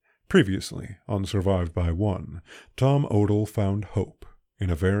Previously on Survived by One, Tom Odell found hope in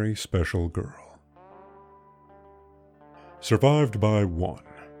a very special girl. Survived by One,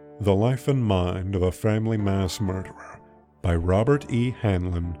 The Life and Mind of a Family Mass Murderer by Robert E.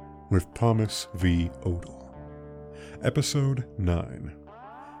 Hanlon with Thomas V. Odell. Episode 9.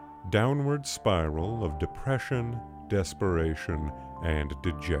 Downward Spiral of Depression, Desperation, and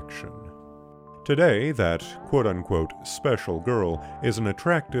Dejection. Today, that quote-unquote special girl is an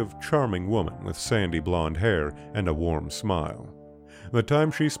attractive, charming woman with sandy blonde hair and a warm smile. The time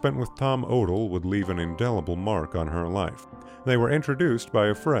she spent with Tom Odell would leave an indelible mark on her life. They were introduced by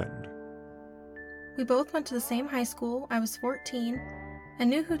a friend. We both went to the same high school. I was 14. I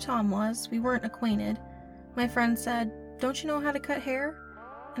knew who Tom was. We weren't acquainted. My friend said, "Don't you know how to cut hair?"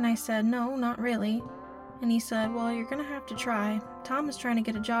 And I said, "No, not really." And he said, "Well, you're going to have to try. Tom is trying to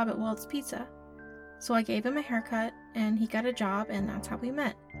get a job at Welt's Pizza." So I gave him a haircut, and he got a job, and that's how we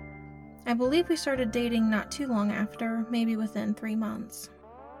met. I believe we started dating not too long after, maybe within 3 months.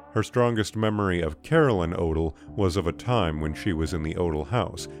 Her strongest memory of Carolyn Odell was of a time when she was in the Odell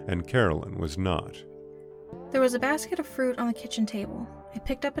house, and Carolyn was not. There was a basket of fruit on the kitchen table. I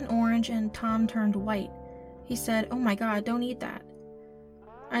picked up an orange, and Tom turned white. He said, "Oh my God, don't eat that."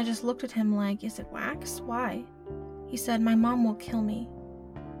 I just looked at him like, "Is it wax? Why?" He said, "My mom will kill me.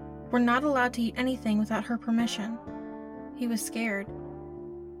 We're not allowed to eat anything without her permission." He was scared.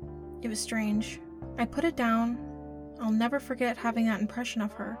 It was strange. I put it down. I'll never forget having that impression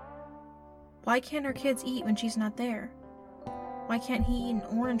of her. Why can't her kids eat when she's not there? Why can't he eat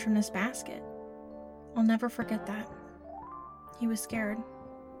an orange from this basket? I'll never forget that. He was scared.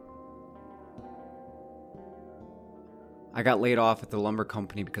 I got laid off at the lumber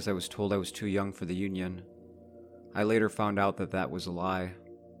company because I was told I was too young for the union. I later found out that that was a lie.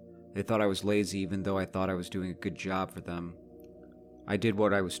 They thought I was lazy even though I thought I was doing a good job for them. I did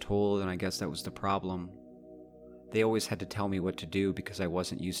what I was told, and I guess that was the problem. They always had to tell me what to do because I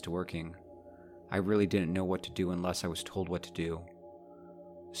wasn't used to working. I really didn't know what to do unless I was told what to do.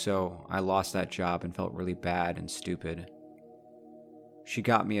 So I lost that job and felt really bad and stupid. She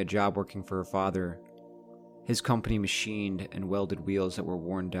got me a job working for her father. His company machined and welded wheels that were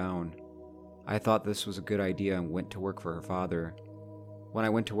worn down. I thought this was a good idea and went to work for her father. When I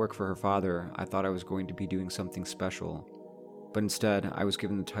went to work for her father, I thought I was going to be doing something special. But instead, I was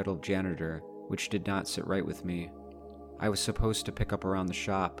given the title of janitor, which did not sit right with me. I was supposed to pick up around the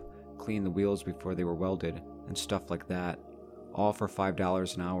shop, clean the wheels before they were welded, and stuff like that, all for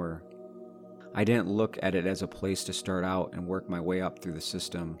 $5 an hour. I didn't look at it as a place to start out and work my way up through the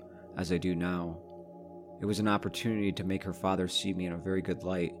system, as I do now. It was an opportunity to make her father see me in a very good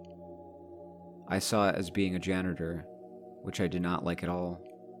light. I saw it as being a janitor, which I did not like at all.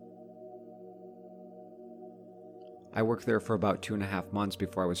 I worked there for about 2.5 months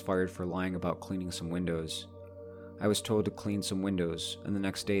before I was fired for lying about cleaning some windows. I was told to clean some windows, and the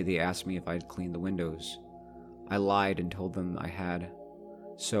next day they asked me if I had cleaned the windows. I lied and told them I had,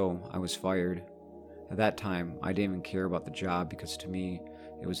 so I was fired. At that time, I didn't even care about the job because to me,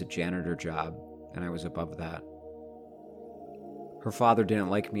 it was a janitor job, and I was above that. Her father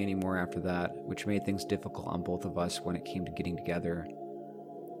didn't like me anymore after that, which made things difficult on both of us when it came to getting together.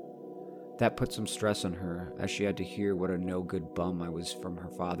 That put some stress on her, as she had to hear what a no-good bum I was from her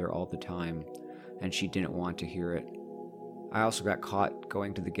father all the time, and she didn't want to hear it. I also got caught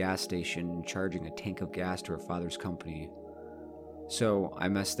going to the gas station and charging a tank of gas to her father's company. So I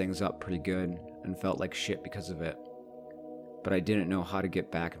messed things up pretty good and felt like shit because of it. But I didn't know how to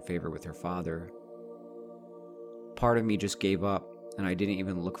get back in favor with her father. Part of me just gave up, and I didn't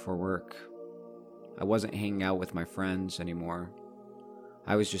even look for work. I wasn't hanging out with my friends anymore.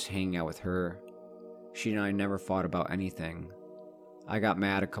 I was just hanging out with her. She and I never fought about anything. I got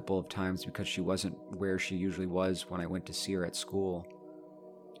mad a couple of times because she wasn't where she usually was when I went to see her at school.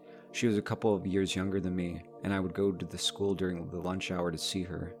 She was a couple of years younger than me, and I would go to the school during the lunch hour to see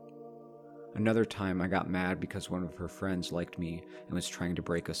her. Another time I got mad because one of her friends liked me and was trying to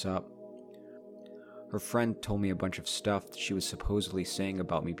break us up. Her friend told me a bunch of stuff that she was supposedly saying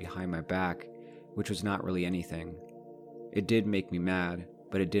about me behind my back, which was not really anything. It did make me mad,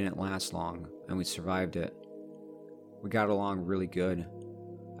 but it didn't last long, and we survived it. We got along really good.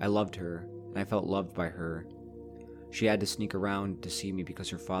 I loved her, and I felt loved by her. She had to sneak around to see me because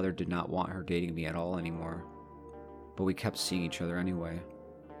her father did not want her dating me at all anymore. But we kept seeing each other anyway.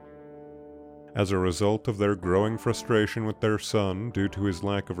 As a result of their growing frustration with their son due to his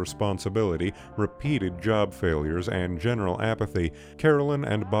lack of responsibility, repeated job failures, and general apathy, Carolyn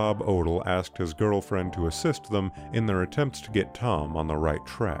and Bob Odell asked his girlfriend to assist them in their attempts to get Tom on the right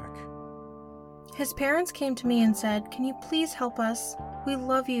track. His parents came to me and said, "Can you please help us? We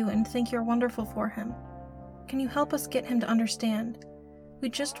love you and think you're wonderful for him. Can you help us get him to understand? We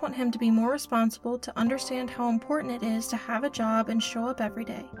just want him to be more responsible, to understand how important it is to have a job and show up every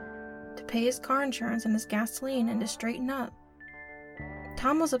day, to pay his car insurance and his gasoline, and to straighten up."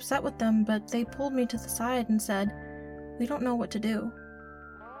 Tom was upset with them, but they pulled me to the side and said, "We don't know what to do."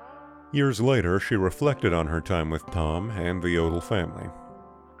 Years later, she reflected on her time with Tom and the Odell family.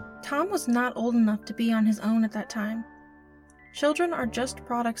 Tom was not old enough to be on his own at that time. Children are just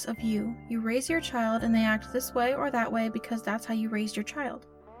products of you. You raise your child and they act this way or that way because that's how you raised your child.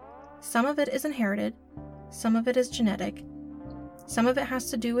 Some of it is inherited, some of it is genetic, some of it has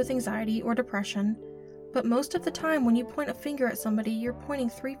to do with anxiety or depression, but most of the time when you point a finger at somebody, you're pointing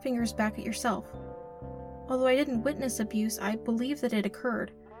 3 fingers back at yourself. Although I didn't witness abuse, I believe that it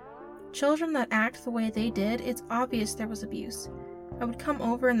occurred. Children that act the way they did, it's obvious there was abuse. I would come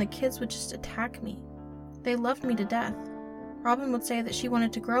over and the kids would just attack me. They loved me to death. Robin would say that she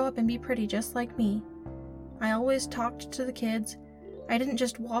wanted to grow up and be pretty just like me. I always talked to the kids. I didn't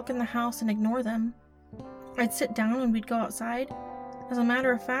just walk in the house and ignore them. I'd sit down when we'd go outside. As a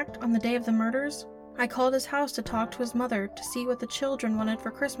matter of fact, on the day of the murders, I called his house to talk to his mother to see what the children wanted for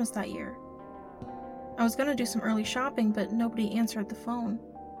Christmas that year. I was going to do some early shopping, but nobody answered the phone.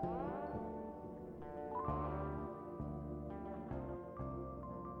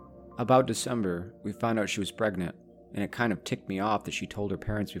 About December, we found out she was pregnant, and it kind of ticked me off that she told her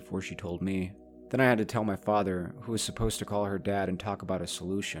parents before she told me. Then I had to tell my father, who was supposed to call her dad and talk about a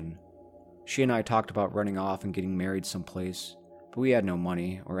solution. She and I talked about running off and getting married someplace, but we had no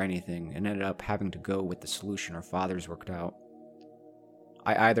money or anything and ended up having to go with the solution our fathers worked out.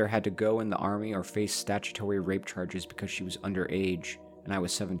 I either had to go in the army or face statutory rape charges because she was underage and I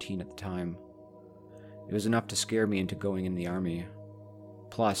was 17 at the time. It was enough to scare me into going in the army.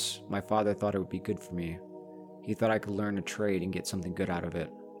 Plus, my father thought it would be good for me. He thought I could learn a trade and get something good out of it.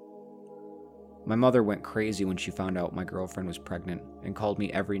 My mother went crazy when she found out my girlfriend was pregnant and called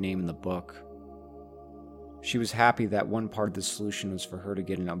me every name in the book. She was happy that one part of the solution was for her to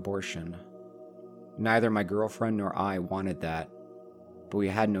get an abortion. Neither my girlfriend nor I wanted that, but we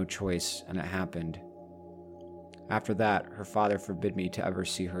had no choice and it happened. After that, her father forbid me to ever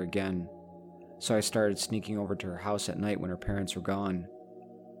see her again, so I started sneaking over to her house at night when her parents were gone.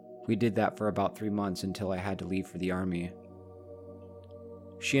 We did that for about 3 months until I had to leave for the army.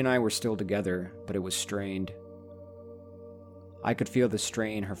 She and I were still together, but it was strained. I could feel the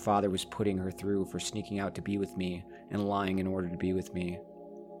strain her father was putting her through for sneaking out to be with me and lying in order to be with me.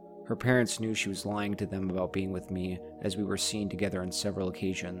 Her parents knew she was lying to them about being with me, as we were seen together on several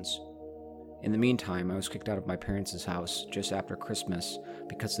occasions. In the meantime, I was kicked out of my parents' house just after Christmas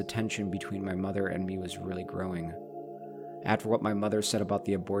because the tension between my mother and me was really growing. After what my mother said about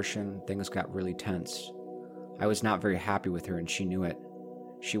the abortion, things got really tense. I was not very happy with her and she knew it.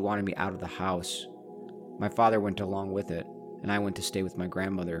 She wanted me out of the house. My father went along with it, and I went to stay with my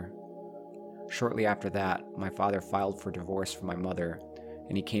grandmother. Shortly after that, my father filed for divorce from my mother,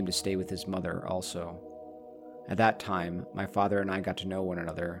 and he came to stay with his mother also. At that time, my father and I got to know one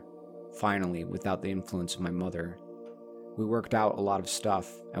another, finally, without the influence of my mother. We worked out a lot of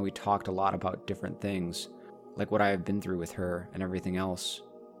stuff, and we talked a lot about different things, like what I had been through with her and everything else.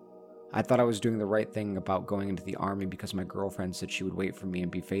 I thought I was doing the right thing about going into the army because my girlfriend said she would wait for me and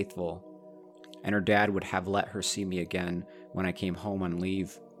be faithful, and her dad would have let her see me again when I came home on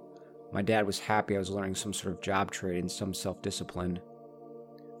leave. My dad was happy I was learning some sort of job trade and some self-discipline.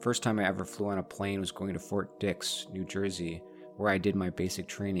 First time I ever flew on a plane was going to Fort Dix, New Jersey, where I did my basic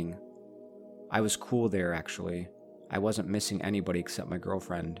training. I was cool there, actually. I wasn't missing anybody except my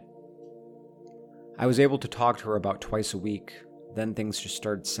girlfriend. I was able to talk to her about twice a week. Then things just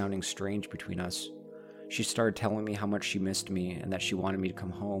started sounding strange between us. She started telling me how much she missed me and that she wanted me to come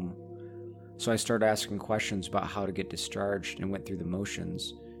home. So I started asking questions about how to get discharged and went through the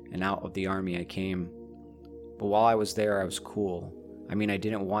motions, and out of the army I came. But while I was there, I was cool. I mean, I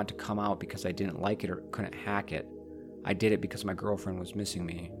didn't want to come out because I didn't like it or couldn't hack it. I did it because my girlfriend was missing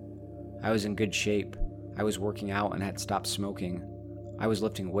me. I was in good shape. I was working out and had stopped smoking. I was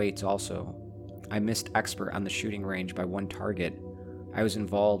lifting weights also. I missed expert on the shooting range by 1 target. I was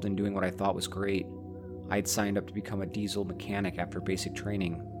involved in doing what I thought was great. I had signed up to become a diesel mechanic after basic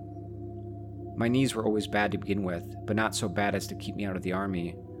training. My knees were always bad to begin with, but not so bad as to keep me out of the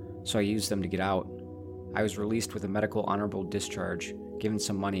army, so I used them to get out. I was released with a medical honorable discharge, given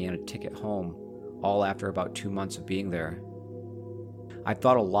some money and a ticket home, all after about 2 months of being there. I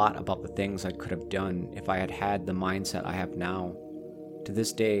thought a lot about the things I could have done if I had had the mindset I have now. To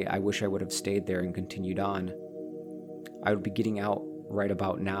this day, I wish I would have stayed there and continued on. I would be getting out right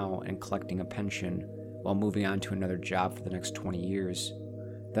about now and collecting a pension while moving on to another job for the next 20 years.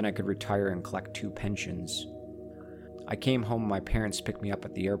 Then I could retire and collect 2 pensions. I came home and my parents picked me up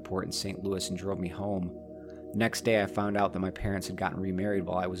at the airport in St. Louis and drove me home. The next day I found out that my parents had gotten remarried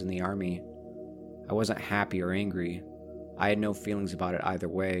while I was in the Army. I wasn't happy or angry. I had no feelings about it either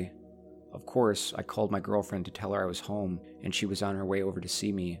way. Of course, I called my girlfriend to tell her I was home and she was on her way over to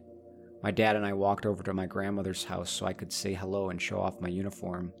see me. My dad and I walked over to my grandmother's house so I could say hello and show off my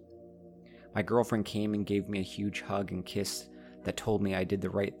uniform. My girlfriend came and gave me a huge hug and kiss that told me I did the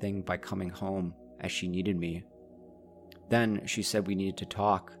right thing by coming home, as she needed me. Then she said we needed to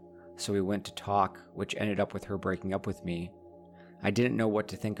talk, so we went to talk, which ended up with her breaking up with me. I didn't know what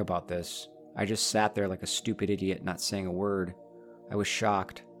to think about this. I just sat there like a stupid idiot, not saying a word. I was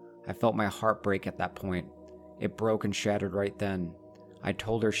shocked. I felt my heart break at that point. It broke and shattered right then. I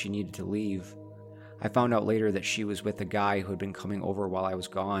told her she needed to leave. I found out later that she was with a guy who had been coming over while I was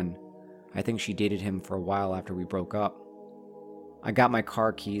gone. I think she dated him for a while after we broke up. I got my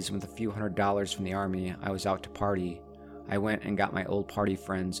car keys, and with a few $100s from the Army, I was out to party. I went and got my old party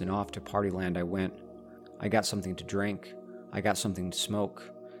friends, and off to Partyland I went. I got something to drink, I got something to smoke,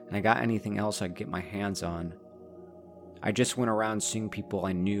 and I got anything else I could get my hands on. I just went around seeing people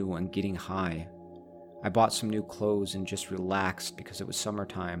I knew and getting high. I bought some new clothes and just relaxed because it was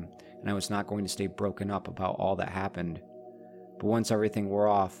summertime, and I was not going to stay broken up about all that happened. But once everything wore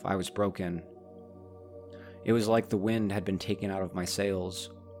off, I was broken. It was like the wind had been taken out of my sails.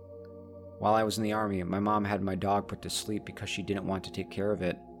 While I was in the Army, my mom had my dog put to sleep because she didn't want to take care of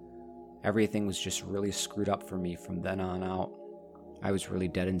it. Everything was just really screwed up for me from then on out. I was really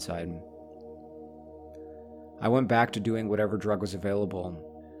dead inside. I went back to doing whatever drug was available.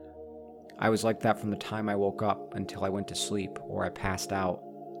 I was like that from the time I woke up until I went to sleep or I passed out.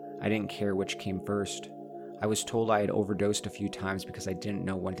 I didn't care which came first. I was told I had overdosed a few times because I didn't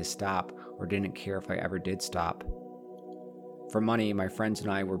know when to stop or didn't care if I ever did stop. For money, my friends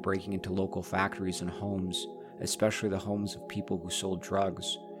and I were breaking into local factories and homes, especially the homes of people who sold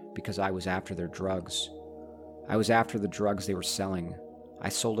drugs, because I was after their drugs. I was after the drugs they were selling. I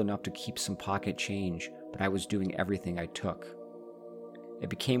sold enough to keep some pocket change, but I was doing everything I took. It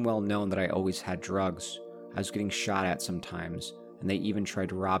became well known that I always had drugs. I was getting shot at sometimes, and they even tried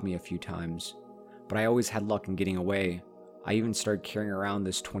to rob me a few times. But I always had luck in getting away. I even started carrying around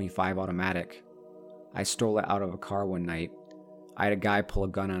this .25 automatic. I stole it out of a car one night. I had a guy pull a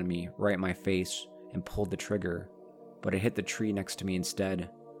gun on me, right in my face, and pulled the trigger, but it hit the tree next to me instead.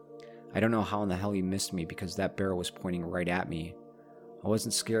 I don't know how in the hell he missed me because that barrel was pointing right at me. I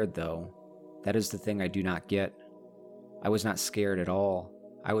wasn't scared though. That is the thing I do not get. I was not scared at all.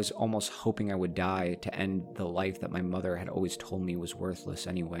 I was almost hoping I would die to end the life that my mother had always told me was worthless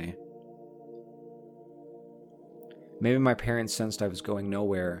anyway. Maybe my parents sensed I was going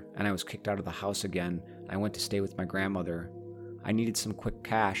nowhere and I was kicked out of the house again. I went to stay with my grandmother. I needed some quick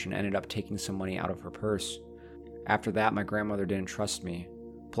cash and ended up taking some money out of her purse. After that, my grandmother didn't trust me.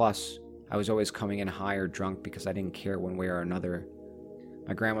 Plus, I was always coming in high or drunk because I didn't care one way or another.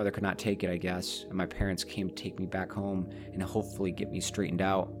 My grandmother could not take it, I guess, and my parents came to take me back home and hopefully get me straightened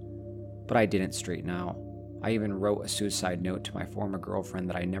out. But I didn't straighten out. I even wrote a suicide note to my former girlfriend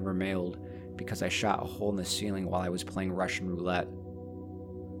that I never mailed because I shot a hole in the ceiling while I was playing Russian roulette.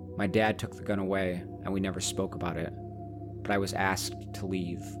 My dad took the gun away, and we never spoke about it, but I was asked to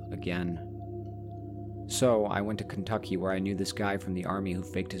leave again. So I went to Kentucky where I knew this guy from the Army who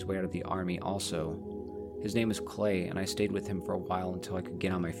faked his way out of the Army also. His name is Clay, and I stayed with him for a while until I could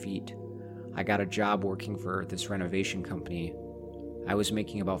get on my feet. I got a job working for this renovation company. I was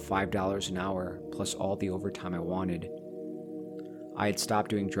making about $5 an hour, plus all the overtime I wanted. I had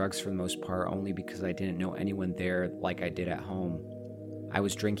stopped doing drugs for the most part only because I didn't know anyone there like I did at home. I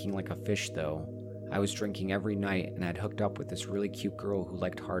was drinking like a fish though. I was drinking every night and I'd hooked up with this really cute girl who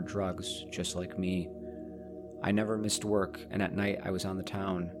liked hard drugs, just like me. I never missed work, and at night I was on the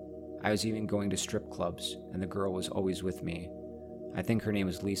town. I was even going to strip clubs, and the girl was always with me. I think her name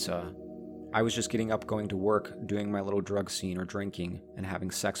was Lisa. I was just getting up, going to work, doing my little drug scene or drinking, and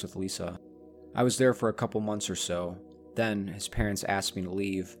having sex with Lisa. I was there for a couple months or so. Then, his parents asked me to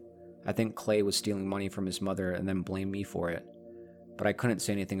leave. I think Clay was stealing money from his mother and then blamed me for it. But I couldn't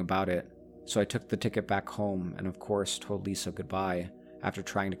say anything about it, so I took the ticket back home and of course told Lisa goodbye after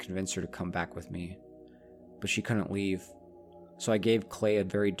trying to convince her to come back with me. But she couldn't leave. So I gave Clay a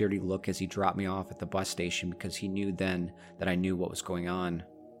very dirty look as he dropped me off at the bus station because he knew then that I knew what was going on.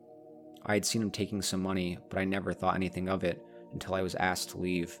 I had seen him taking some money, but I never thought anything of it until I was asked to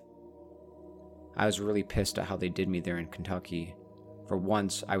leave. I was really pissed at how they did me there in Kentucky. For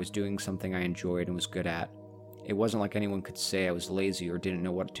once, I was doing something I enjoyed and was good at. It wasn't like anyone could say I was lazy or didn't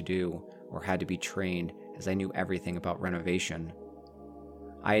know what to do or had to be trained, as I knew everything about renovation.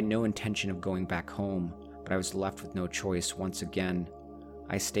 I had no intention of going back home, but I was left with no choice once again.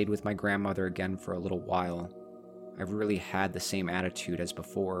 I stayed with my grandmother again for a little while. I really had the same attitude as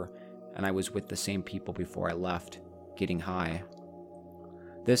before, and I was with the same people before I left, getting high.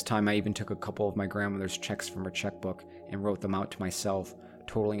 This time I even took a couple of my grandmother's checks from her checkbook and wrote them out to myself,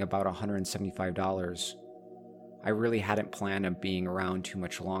 totaling about $175. I really hadn't planned on being around too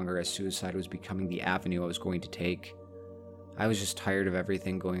much longer, as suicide was becoming the avenue I was going to take. I was just tired of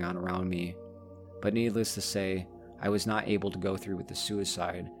everything going on around me. But needless to say, I was not able to go through with the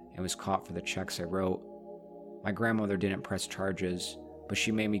suicide and was caught for the checks I wrote. My grandmother didn't press charges, but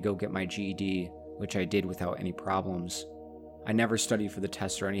she made me go get my GED, which I did without any problems. I never studied for the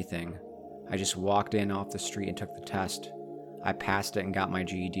test or anything. I just walked in off the street and took the test. I passed it and got my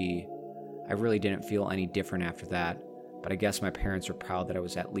GED. I really didn't feel any different after that, but I guess my parents were proud that I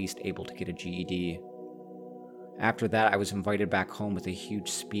was at least able to get a GED. After that, I was invited back home with a huge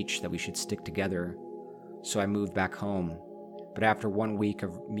speech that we should stick together. So I moved back home. But after 1 week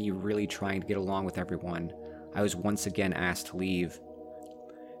of me really trying to get along with everyone, I was once again asked to leave.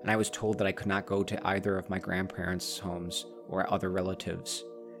 And I was told that I could not go to either of my grandparents' homes or other relatives.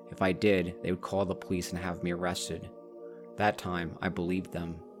 If I did, they would call the police and have me arrested. That time, I believed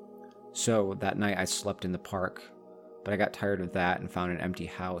them. So that night I slept in the park, but I got tired of that and found an empty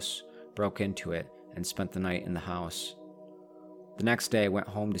house, broke into it, and spent the night in the house. The next day I went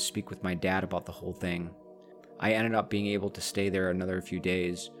home to speak with my dad about the whole thing. I ended up being able to stay there another few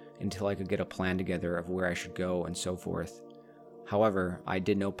days until I could get a plan together of where I should go and so forth. However, I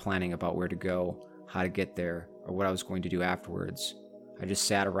did no planning about where to go, how to get there, or what I was going to do afterwards. I just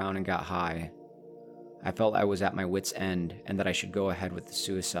sat around and got high. I felt I was at my wit's end and that I should go ahead with the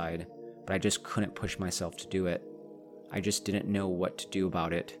suicide, but I just couldn't push myself to do it. I just didn't know what to do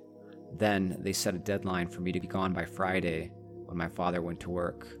about it. Then they set a deadline for me to be gone by Friday when my father went to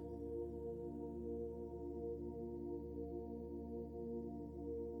work.